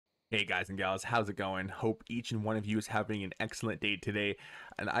Hey guys and gals, how's it going? Hope each and one of you is having an excellent day today.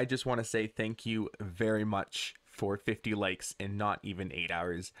 And I just want to say thank you very much for 50 likes in not even 8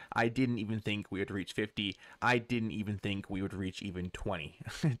 hours. I didn't even think we would reach 50. I didn't even think we would reach even 20,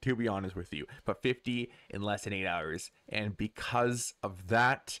 to be honest with you. But 50 in less than 8 hours. And because of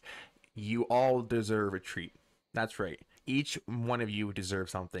that, you all deserve a treat. That's right. Each one of you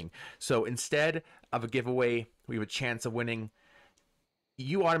deserves something. So instead of a giveaway, we have a chance of winning.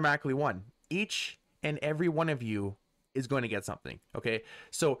 You automatically won. Each and every one of you is going to get something. Okay,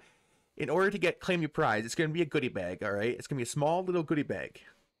 so in order to claim your prize, it's going to be a goodie bag. All right, it's going to be a small little goodie bag.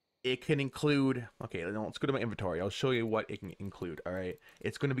 It can include, okay, let's go to my inventory. I'll show you what it can include. All right,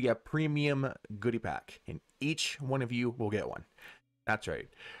 it's going to be a premium goodie pack, and each one of you will get one. That's right.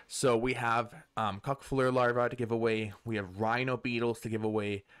 So we have cockfleur larvae to give away. We have rhino beetles to give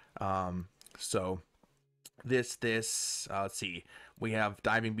away. So let's see, we have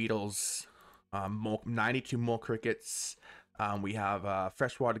diving beetles, 92 mole crickets, we have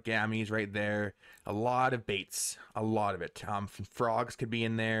freshwater gammies right there, a lot of baits, a lot of it. Frogs could be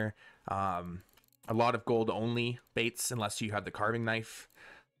in there, a lot of gold only baits unless you have the carving knife.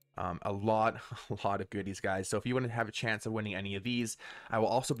 A lot of goodies, guys. So if you want to have a chance of winning any of these, I will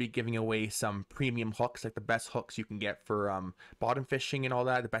also be giving away some premium hooks, like the best hooks you can get for bottom fishing and all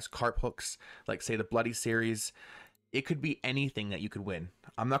that, the best carp hooks, like say the Bloody series. It could be anything that you could win.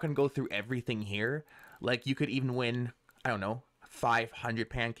 I'm not going to go through everything here. Like you could even win, I don't know, 500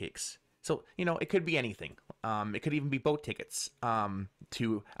 pancakes. So, you know, it could be anything. It could even be boat tickets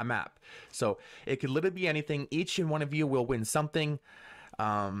to a map. So it could literally be anything. Each and one of you will win something.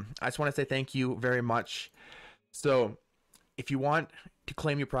 I just want to say thank you very much. So if you want to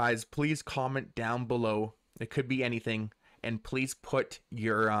claim your prize, please comment down below. It could be anything, and please put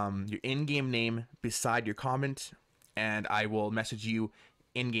your in-game name beside your comment, and I will message you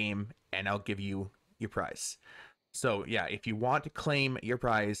in-game and I'll give you your prize. So yeah, if you want to claim your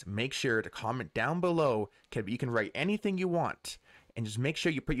prize, make sure to comment down below. You can write anything you want, and just make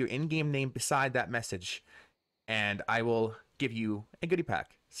sure you put your in-game name beside that message, and I will give you a goodie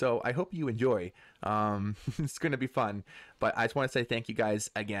pack. So I hope you enjoy. It's gonna be fun. But I just want to say thank you guys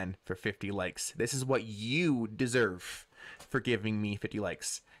again for 50 likes. This is what you deserve for giving me 50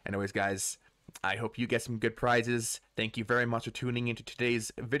 likes. Anyways, guys, I hope you get some good prizes. Thank you very much for tuning into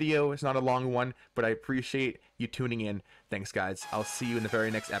today's video. It's not a long one, but I appreciate you tuning in. Thanks, guys. I'll see you in the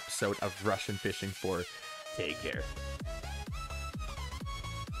very next episode of Russian Fishing 4. Take care.